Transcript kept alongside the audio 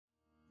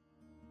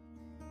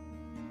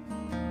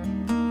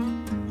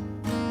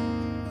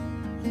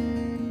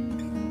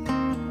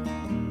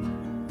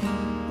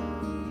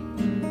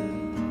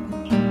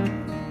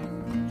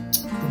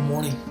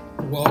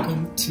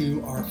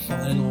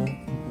final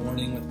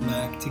morning with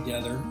Mac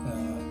together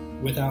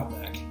without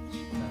Mac.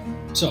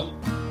 So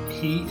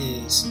he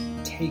is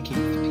taking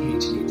the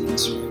PhD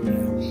test right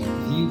now.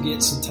 If you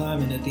get some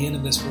time, and at the end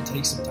of this we'll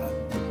take some time,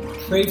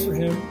 pray for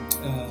him.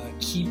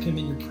 Keep him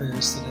in your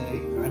prayers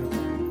today. I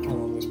don't know how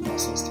long this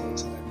process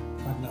takes.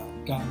 I've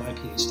not gotten my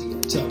PhD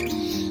yet. So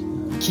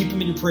keep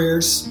him in your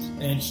prayers,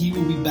 and he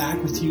will be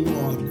back with you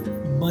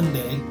on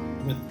Monday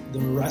with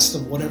the rest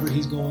of whatever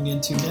he's going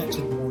into next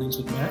with Mornings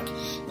with Mac.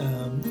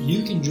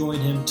 You can join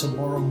him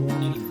tomorrow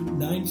morning at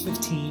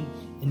 9:15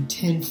 and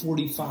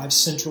 10:45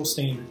 Central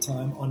Standard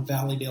Time on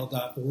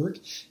valleydale.org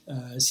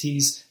as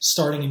he's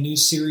starting a new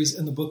series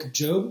in the book of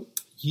Job.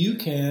 You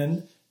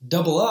can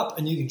double up,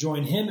 and you can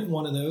join him at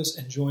one of those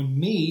and join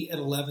me at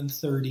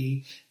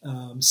 11:30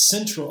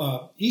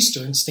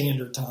 Eastern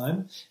Standard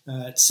Time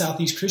at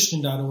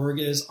southeastchristian.org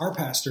as our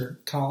pastor,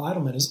 Kyle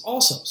Eidelman, is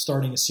also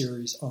starting a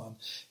series on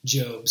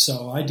Job.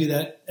 So I do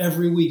that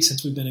every week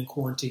since we've been in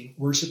quarantine,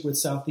 worship with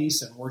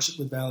Southeast and worship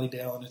with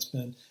Valleydale, and it's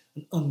been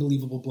an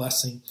unbelievable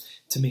blessing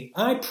to me.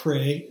 I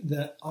pray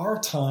that our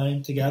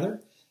time together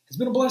has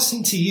been a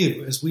blessing to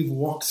you as we've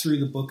walked through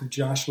the book of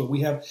Joshua.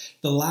 We have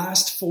the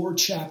last 4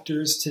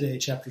 chapters today,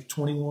 chapters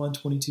 21,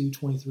 22,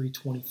 23,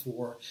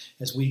 24,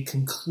 as we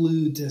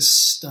conclude this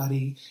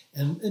study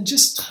and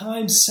just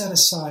time set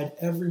aside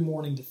every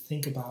morning to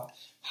think about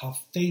how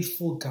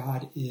faithful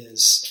God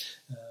is.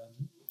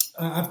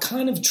 I've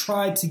kind of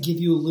tried to give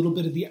you a little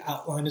bit of the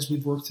outline as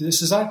we've worked through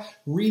this. As I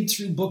read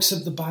through books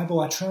of the Bible,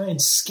 I try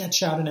and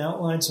sketch out an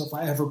outline, so if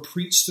I ever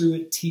preach through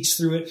it, teach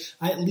through it,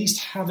 I at least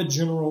have a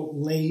general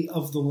lay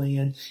of the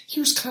land.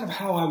 Here's kind of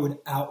how I would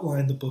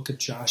outline the book of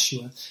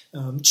Joshua.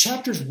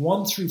 Chapters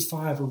 1 through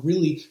 5 are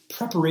really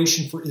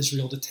preparation for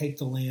Israel to take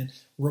the land,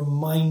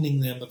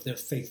 reminding them of their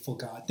faithful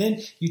God.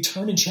 Then you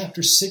turn in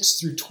chapters 6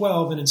 through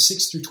 12, and in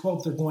 6 through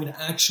 12, they're going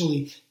to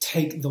actually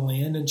take the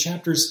land. In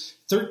chapters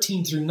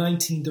 13 through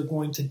 19, they're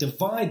going to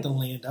divide the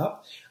land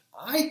up.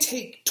 I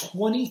take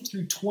 20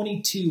 through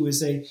 22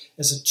 as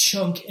a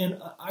chunk, and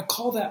I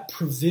call that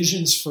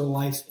provisions for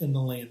life in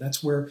the land.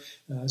 That's where,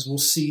 as we'll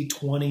see,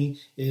 20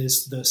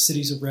 is the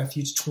cities of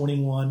refuge,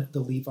 21, the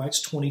Levites,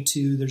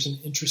 22. There's an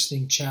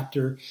interesting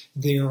chapter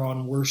there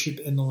on worship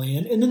in the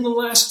land. And then the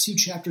last 2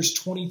 chapters,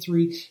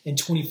 23 and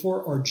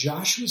 24, are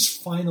Joshua's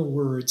final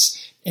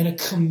words and a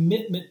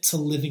commitment to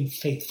living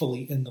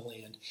faithfully in the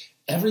land.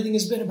 Everything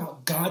has been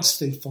about God's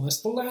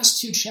faithfulness. The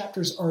last 2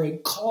 chapters are a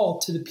call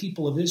to the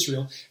people of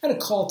Israel and a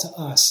call to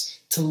us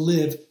to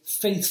live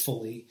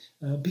faithfully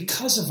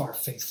because of our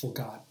faithful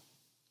God.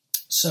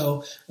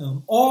 So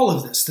all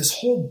of this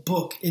whole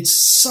book, it's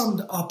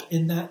summed up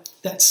in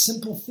that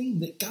simple theme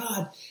that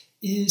God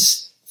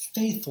is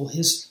faithful.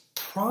 His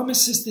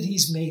promises that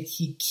he's made,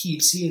 he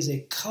keeps. He is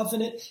a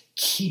covenant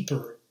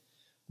keeper.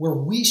 Where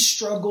we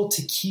struggle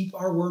to keep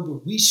our word,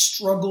 where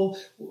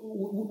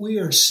we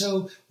are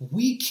so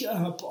weak.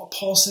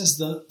 Paul says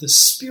the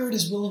spirit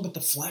is willing, but the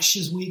flesh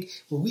is weak.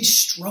 Where we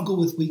struggle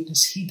with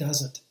weakness, he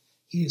doesn't.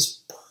 He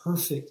is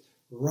perfect,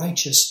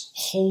 righteous,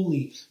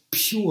 holy,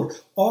 pure.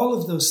 All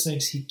of those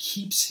things, he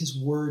keeps his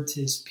word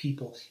to his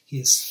people. He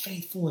is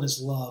faithful in his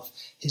love.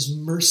 His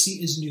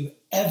mercy is new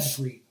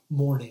every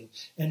morning.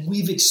 And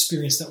we've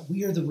experienced that.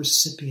 We are the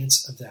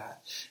recipients of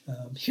that.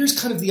 Here's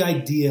kind of the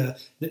idea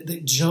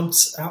that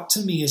jumps out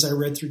to me as I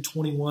read through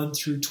 21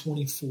 through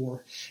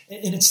 24.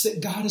 And it's that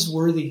God is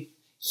worthy.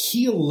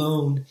 He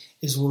alone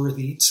is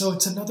worthy. So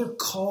it's another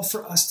call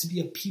for us to be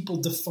a people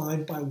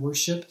defined by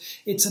worship.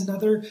 It's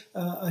another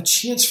a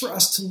chance for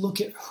us to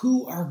look at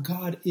who our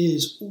God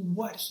is,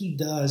 what he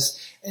does,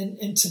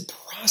 and to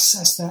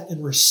process that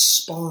and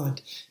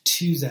respond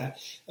to that.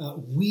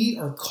 We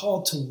are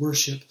called to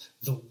worship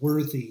the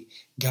worthy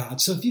God.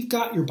 So if you've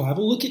got your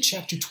Bible, look at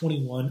chapter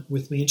 21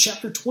 with me. In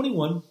chapter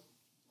 21,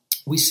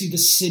 we see the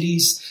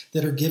cities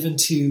that are given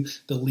to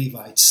the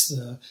Levites,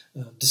 the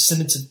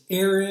descendants of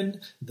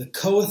Aaron, the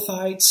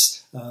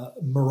Kohathites,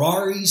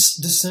 Merari's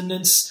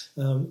descendants.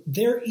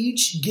 They're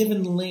each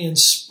given land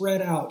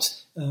spread out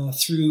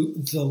through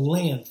the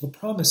land, the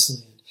promised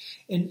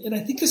land. And I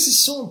think this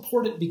is so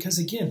important because,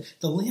 again,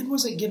 the land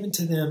wasn't given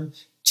to them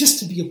just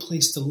to be a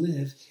place to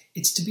live.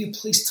 It's to be a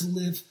place to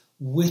live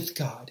with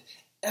God.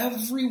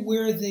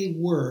 Everywhere they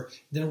were,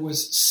 there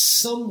was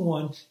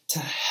someone to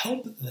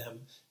help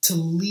them, to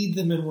lead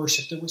them in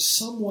worship. There was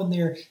someone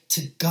there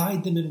to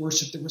guide them in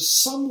worship. There was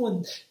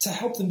someone to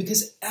help them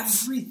because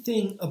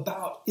everything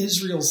about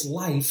Israel's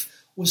life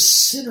was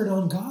centered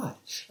on God.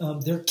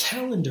 Their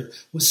calendar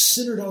was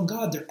centered on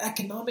God. Their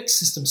economic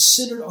system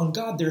centered on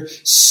God. Their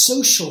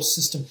social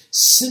system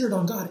centered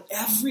on God.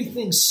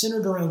 Everything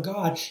centered around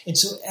God. And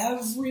so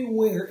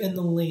everywhere in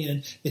the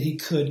land that he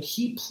could,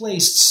 he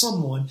placed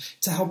someone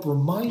to help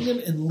remind them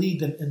and lead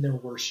them in their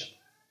worship.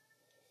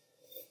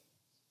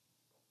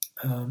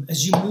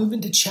 as you move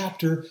into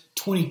chapter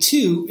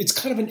 22, it's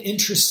kind of an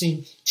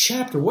interesting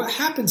chapter. What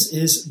happens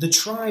is the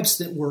tribes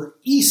that were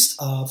east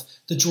of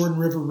the Jordan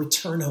River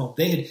return home.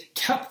 They had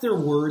kept their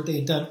word. They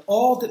had done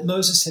all that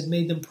Moses had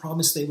made them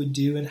promise they would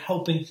do in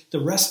helping the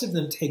rest of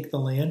them take the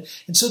land.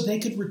 And so they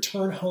could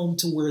return home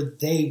to where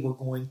they were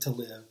going to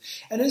live.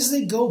 And as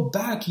they go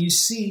back, you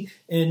see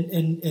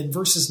in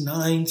verses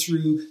 9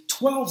 through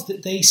 12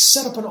 that they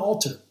set up an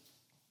altar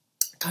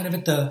kind of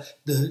at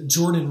the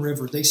Jordan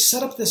River. They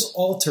set up this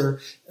altar,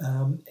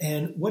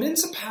 and what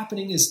ends up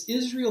happening is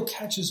Israel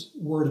catches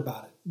word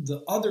about it.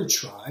 The other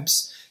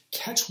tribes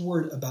catch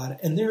word about it,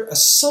 and their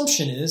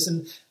assumption is,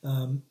 and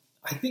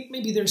I think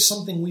maybe there's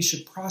something we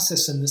should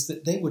process in this,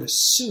 that they would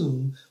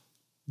assume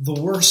the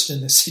worst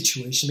in this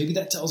situation. Maybe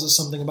that tells us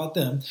something about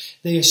them.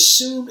 They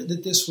assumed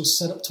that this was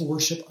set up to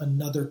worship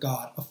another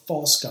god, a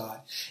false god.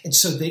 And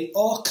so they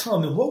all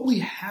come. And what we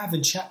have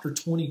in chapter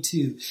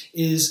 22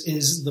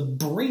 is the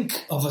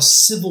brink of a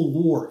civil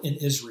war in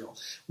Israel,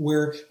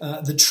 where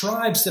the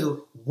tribes that are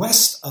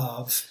west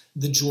of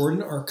the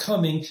Jordan are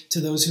coming to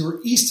those who are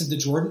east of the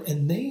Jordan,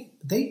 and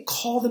they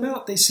call them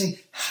out. They say,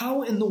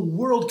 how in the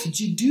world could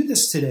you do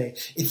this today?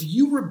 If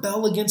you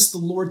rebel against the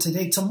Lord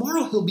today,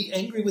 tomorrow he'll be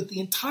angry with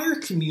the entire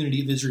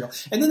community of Israel.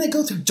 And then they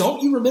go through,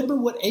 don't you remember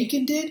what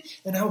Achan did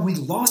and how we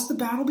lost the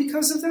battle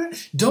because of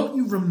that? Don't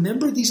you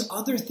remember these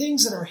other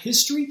things in our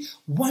history?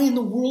 Why in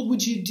the world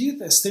would you do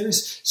this? There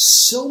is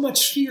so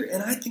much fear,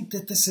 and I think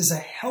that this is a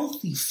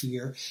healthy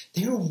fear.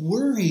 They're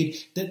worried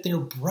that their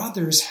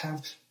brothers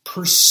have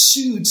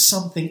pursued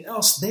something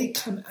else. They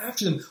come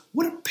after them.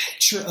 What a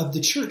picture of the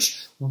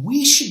church.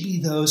 We should be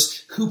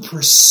those who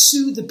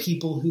pursue the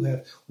people who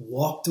have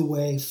walked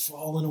away,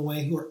 fallen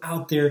away, who are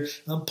out there.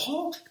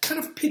 Paul kind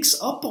of picks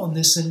up on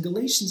this in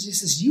Galatians. He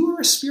says, you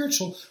are a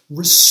spiritual,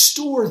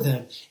 restore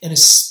them in a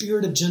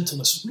spirit of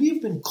gentleness. We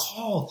have been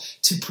called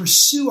to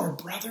pursue our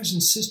brothers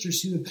and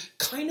sisters who have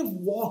kind of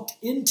walked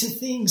into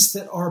things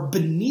that are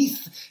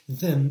beneath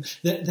them,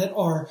 that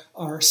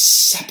are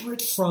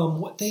separate from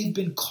what they've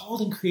been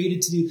called and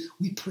created to do.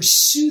 We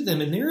pursue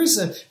them. And there is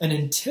an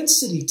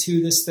intensity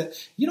to this that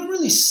you don't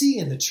really see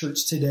in the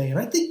church today. And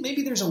I think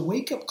maybe there's a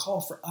wake-up call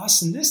for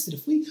us in this, that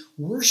if we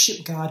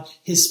worship God,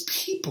 his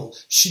people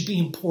should be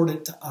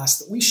important to us,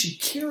 that we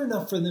should care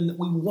enough for them that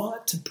we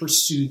want to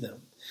pursue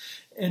them.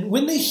 And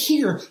when they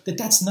hear that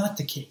that's not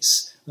the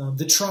case,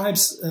 the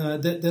tribes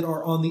that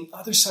are on the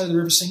other side of the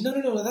river saying,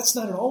 no, that's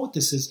not at all what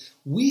this is.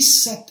 We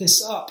set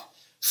this up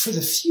for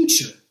the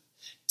future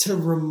to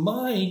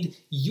remind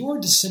your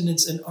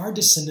descendants and our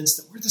descendants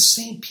that we're the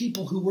same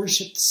people who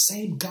worship the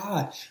same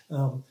God.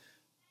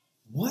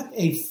 What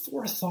a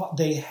forethought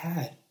they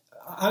had.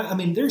 I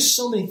mean, there's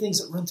so many things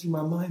that run through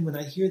my mind when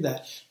I hear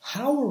that.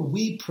 How are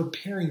we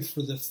preparing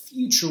for the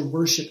future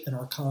worship in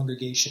our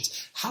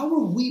congregations? How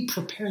are we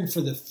preparing for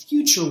the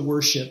future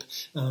worship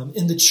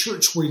in the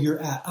church where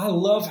you're at? I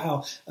love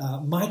how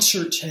my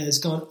church has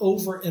gone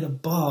over and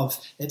above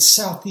at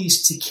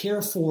Southeast to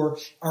care for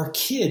our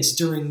kids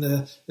during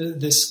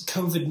this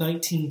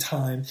COVID-19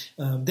 time.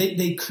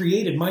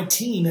 My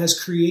team has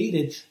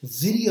created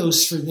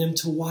videos for them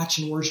to watch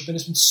and worship, and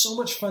it's been so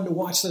much fun to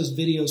watch those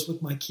videos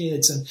with my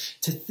kids and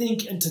to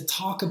think and to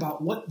talk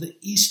about what the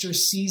Easter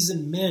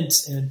season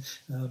meant.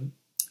 And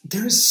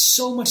there is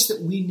so much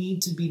that we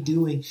need to be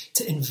doing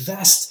to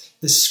invest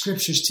the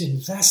scriptures, to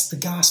invest the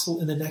gospel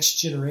in the next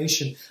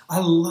generation. I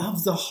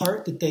love the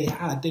heart that they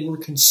had. They were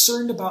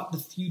concerned about the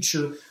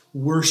future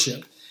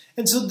worship.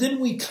 And so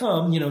then we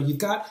come, you've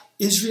got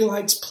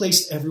Israelites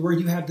placed everywhere.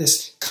 You have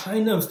this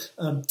kind of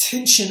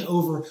tension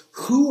over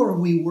who are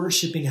we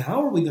worshiping?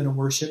 How are we going to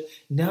worship?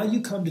 Now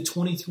you come to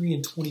 23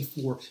 and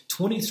 24.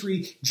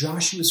 23,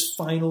 Joshua's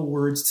final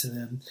words to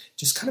them.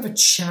 Just kind of a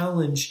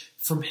challenge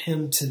from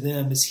him to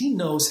them as he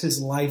knows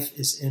his life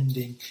is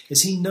ending.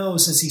 As he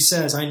knows, as he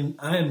says, I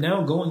am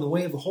now going the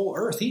way of the whole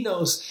earth. He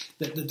knows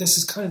that this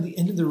is kind of the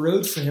end of the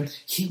road for him.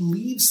 He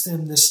leaves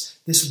them this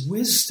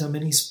wisdom,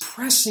 and he's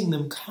pressing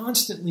them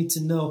constantly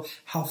to know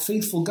how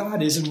faithful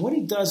God is. And what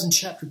he does in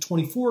chapter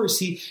 24 is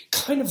he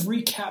kind of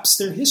recaps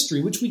their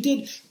history, which we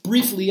did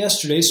briefly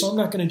yesterday, so I'm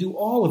not going to do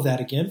all of that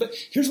again. But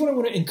here's what I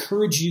want to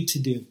encourage you to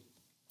do.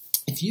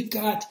 If you've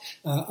got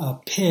a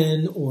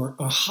pen or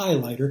a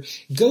highlighter,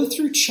 go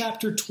through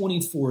chapter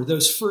 24,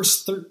 those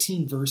first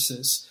 13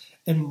 verses,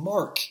 and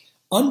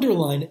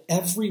underline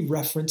every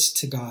reference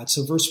to God.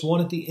 So verse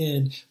 1 at the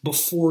end,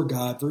 before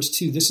God. Verse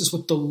 2, this is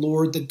what the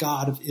Lord, the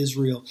God of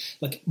Israel.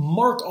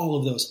 Mark all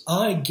of those.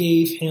 I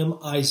gave him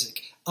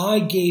Isaac. I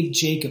gave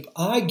Jacob.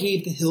 I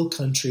gave the hill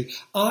country.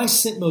 I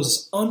sent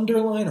Moses.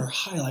 Underline or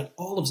highlight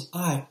all of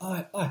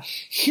I.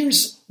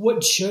 Here's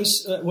what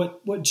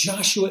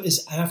Joshua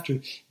is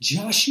after.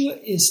 Joshua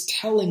is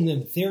telling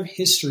them their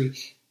history.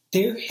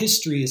 Their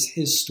history is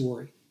his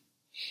story.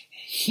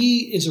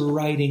 He is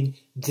writing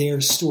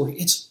their story.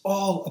 It's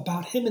all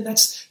about him, and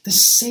that's the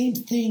same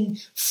thing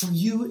for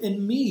you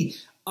and me.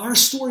 Our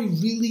story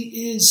really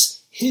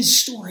is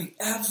his story,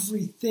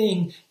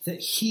 everything that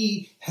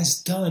he has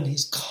done.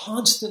 He's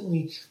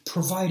constantly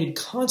provided,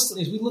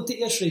 constantly, as we looked at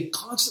yesterday,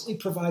 constantly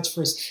provides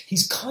for us.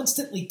 He's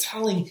constantly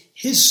telling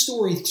his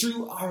story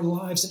through our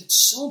lives. And it's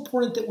so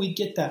important that we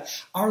get that.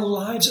 Our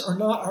lives are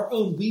not our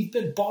own. We've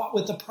been bought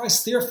with a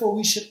price. Therefore,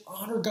 we should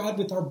honor God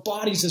with our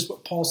bodies, is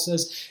what Paul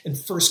says in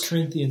 1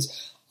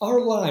 Corinthians.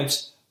 Our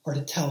lives are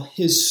to tell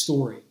his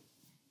story.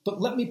 But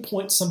let me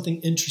point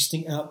something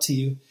interesting out to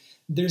you.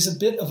 There's a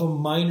bit of a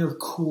minor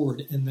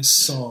chord in this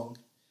song.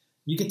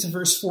 You get to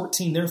verse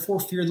 14, therefore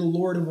fear the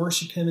Lord and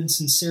worship him in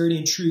sincerity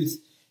and truth.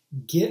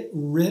 Get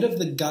rid of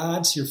the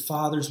gods your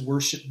fathers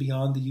worshiped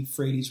beyond the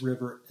Euphrates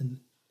River and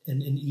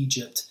in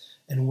Egypt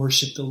and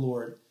worship the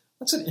Lord.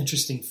 That's an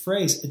interesting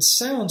phrase. It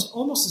sounds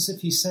almost as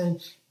if he's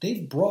saying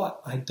they've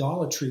brought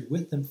idolatry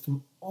with them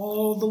from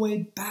all the way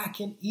back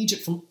in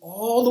Egypt, from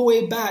all the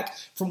way back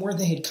from where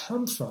they had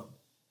come from.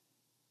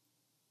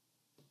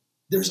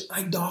 There's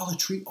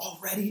idolatry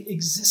already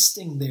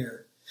existing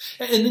there.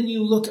 And then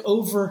you look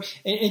over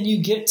and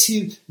you get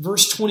to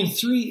verse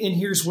 23, and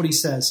here's what he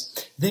says.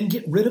 Then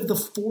get rid of the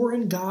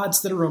foreign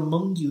gods that are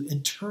among you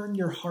and turn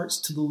your hearts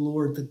to the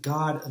Lord, the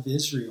God of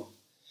Israel.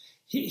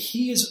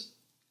 He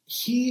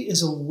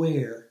is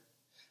aware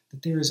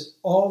that there is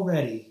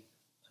already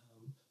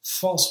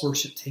false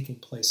worship taking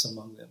place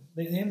among them.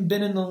 They haven't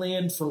been in the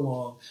land for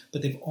long,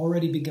 but they've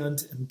already begun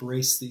to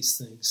embrace these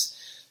things.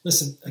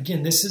 Listen,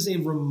 again, this is a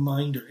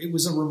reminder. It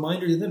was a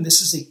reminder to them.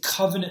 This is a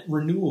covenant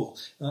renewal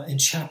in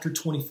chapter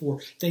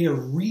 24. They are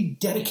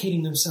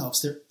rededicating themselves.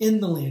 They're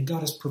in the land. God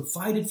has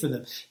provided for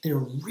them.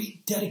 They're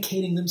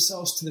rededicating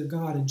themselves to their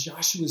God. And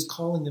Joshua is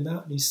calling them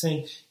out, and he's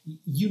saying,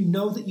 you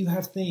know that you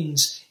have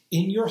things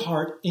in your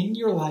heart, in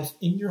your life,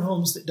 in your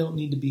homes that don't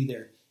need to be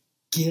there.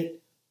 Get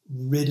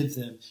rid of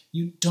them.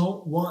 You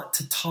don't want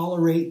to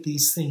tolerate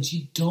these things.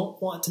 You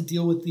don't want to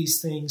deal with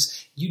these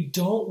things. You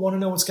don't want to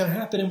know what's going to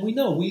happen. And we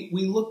know, we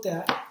looked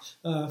at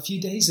a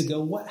few days ago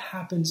what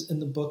happens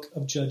in the book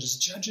of Judges.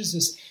 Judges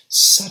is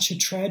such a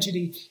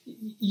tragedy.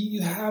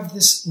 You have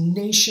this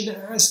nation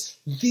as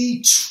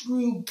the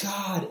true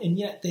God, and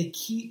yet they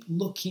keep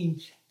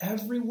looking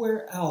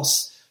everywhere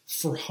else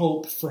for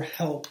hope, for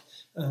help,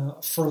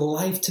 for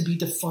life to be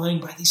defined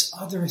by these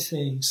other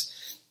things.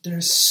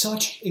 There's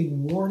such a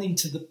warning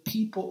to the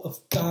people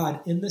of God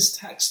in this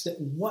text that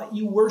what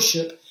you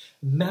worship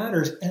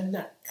matters and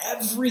that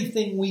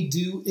everything we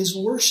do is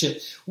worship.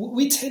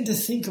 We tend to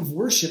think of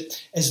worship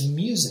as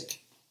music.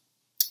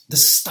 The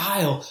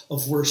style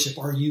of worship.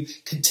 Are you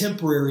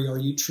contemporary? Are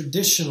you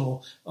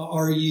traditional?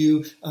 Are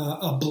you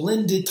a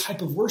blended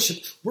type of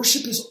worship?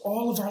 Worship is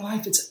all of our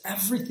life. It's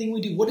everything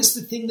we do. What is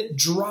the thing that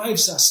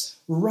drives us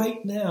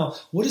right now?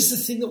 What is the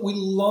thing that we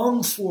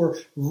long for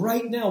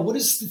right now? What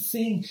is the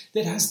thing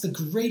that has the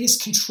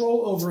greatest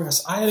control over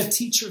us? I had a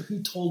teacher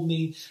who told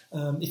me,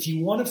 if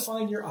you want to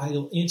find your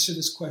idol, answer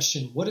this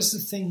question. What is the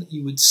thing that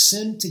you would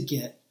sin to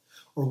get?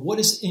 Or what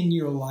is in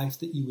your life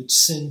that you would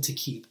sin to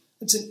keep?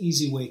 That's an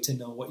easy way to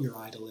know what your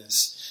idol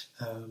is.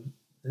 And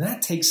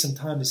that takes some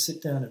time to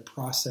sit down and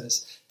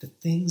process the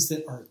things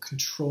that are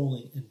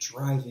controlling and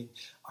driving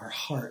our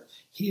heart.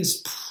 He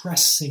is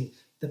pressing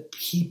the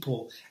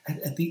people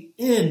at the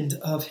end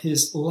of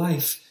his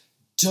life.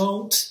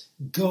 Don't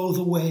go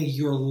the way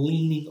you're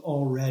leaning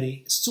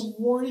already. It's a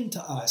warning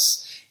to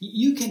us.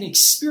 You can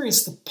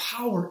experience the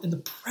power and the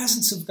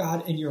presence of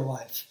God in your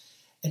life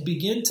and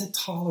begin to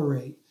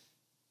tolerate,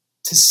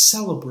 to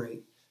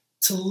celebrate,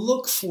 to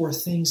look for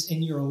things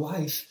in your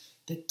life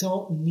that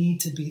don't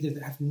need to be there,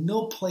 that have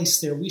no place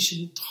there. We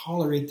shouldn't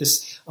tolerate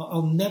this.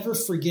 I'll never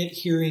forget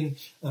hearing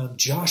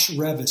Josh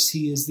Revis.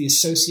 He is the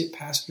associate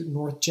pastor at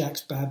North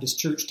Jacks Baptist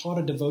Church, taught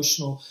a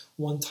devotional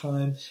one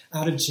time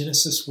out of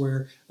Genesis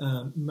where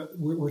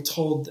we're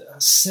told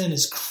sin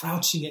is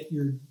crouching at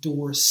your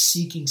door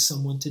seeking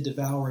someone to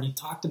devour. And he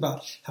talked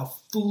about how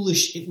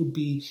foolish it would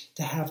be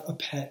to have a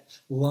pet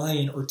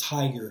lion or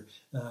tiger.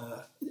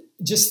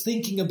 Just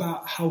thinking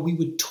about how we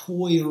would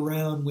toy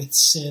around with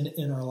sin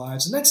in our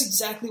lives. And that's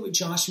exactly what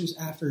Joshua's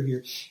after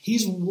here.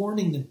 He's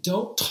warning them,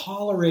 don't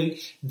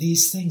tolerate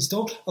these things.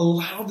 Don't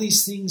allow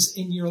these things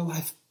in your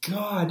life.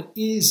 God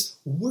is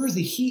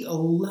worthy. He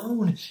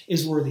alone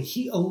is worthy.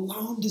 He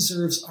alone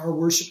deserves our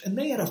worship. And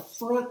they had a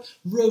front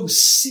row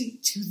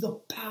seat to the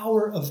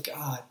power of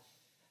God.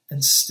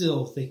 And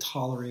still they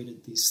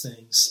tolerated these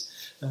things.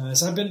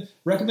 As I've been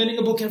recommending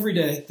a book every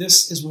day,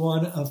 this is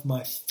one of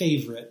my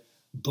favorite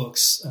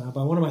books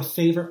by one of my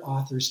favorite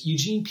authors.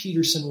 Eugene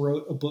Peterson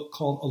wrote a book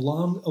called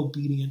Along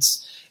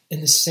Obedience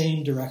in the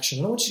Same Direction.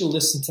 And I want you to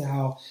listen to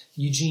how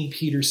Eugene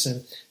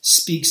Peterson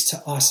speaks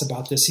to us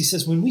about this. He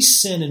says, when we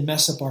sin and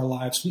mess up our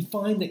lives, we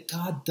find that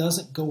God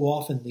doesn't go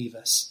off and leave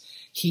us.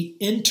 He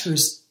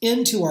enters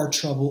into our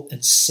trouble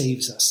and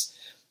saves us.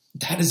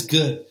 That is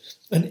good.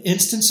 An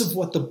instance of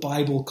what the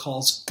Bible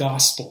calls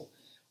gospel.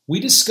 We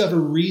discover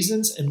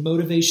reasons and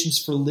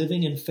motivations for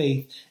living in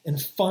faith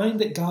and find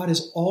that God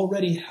is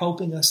already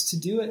helping us to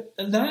do it.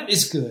 And that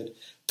is good.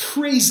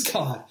 Praise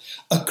God.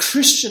 A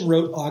Christian,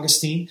 wrote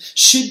Augustine,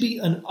 should be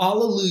an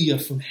alleluia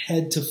from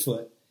head to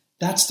foot.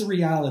 That's the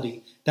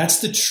reality.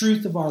 That's the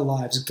truth of our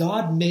lives.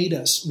 God made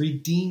us,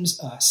 redeems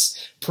us,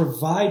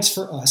 provides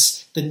for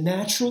us. The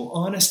natural,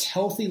 honest,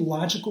 healthy,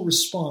 logical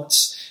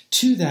response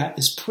to that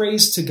is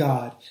praise to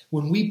God.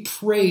 When we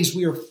praise,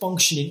 we are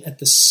functioning at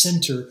the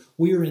center.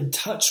 We are in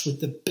touch with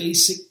the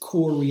basic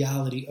core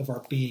reality of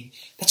our being.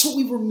 That's what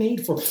we were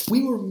made for.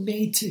 We were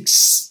made to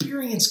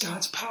experience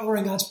God's power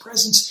and God's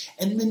presence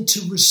and then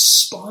to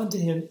respond to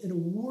Him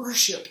in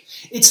worship.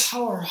 It's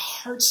how our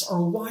hearts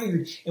are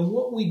wired. And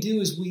what we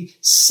do is we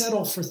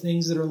settle for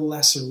things that are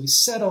lesser. We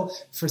settle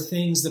for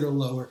things that are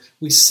lower.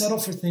 We settle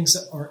for things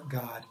that aren't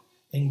God.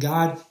 And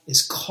God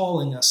is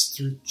calling us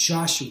through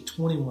Joshua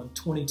 21,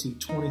 22,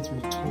 23,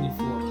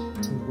 24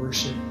 to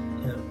worship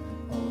Him.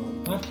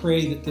 I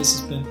pray that this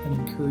has been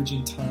an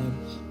encouraging time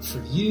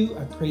for you.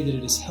 I pray that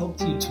it has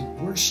helped you to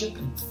worship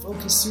and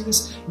focus through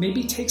this.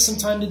 Maybe take some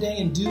time today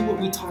and do what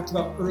we talked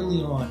about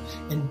early on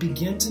and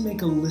begin to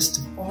make a list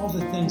of all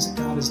the things that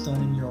God has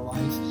done in your life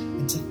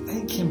and to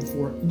thank Him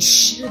for it and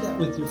share that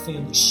with your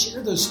family.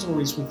 Share those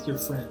stories with your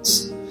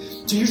friends.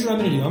 So here's what I'm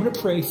going to do. I'm going to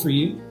pray for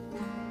you.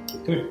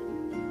 Come here.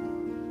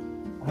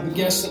 I have a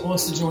guest that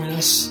wants to join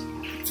us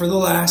for the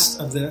last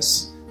of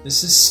this.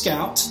 This is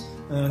Scout.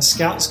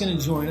 Scout's going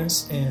to join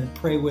us and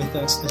pray with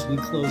us as we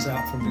close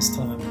out from this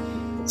time.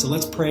 So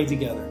let's pray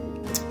together.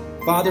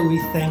 Father, we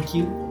thank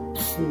you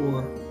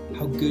for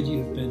how good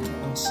you have been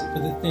to us, for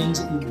the things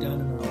that you've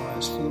done in our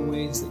lives, for the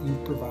ways that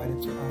you've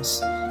provided for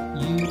us.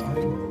 You are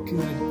a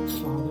good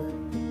Father.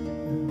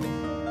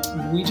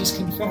 And we just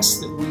confess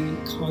that we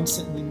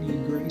constantly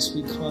need grace.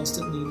 We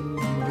constantly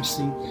need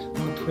mercy. I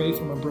want to pray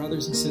for my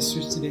brothers and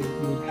sisters today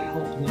that you would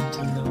help them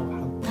to know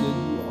how good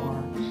you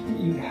are. That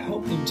you would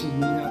help them to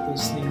root out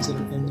those things that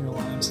are in their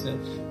lives that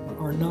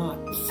are not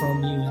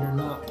from you and are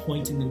not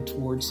pointing them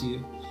towards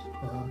you.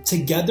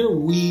 Together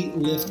we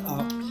lift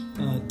up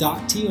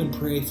Doc to you and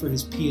pray for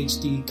his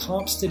PhD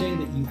comps today,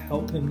 that you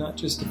help him not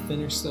just to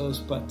finish those,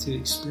 but to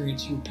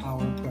experience your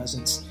power and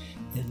presence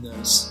in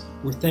those.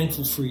 We're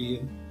thankful for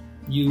you.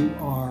 You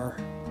are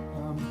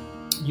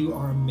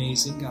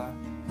amazing, God.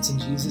 It's in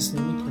Jesus'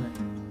 name we pray.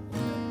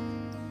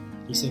 Amen.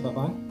 Can you say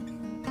bye-bye?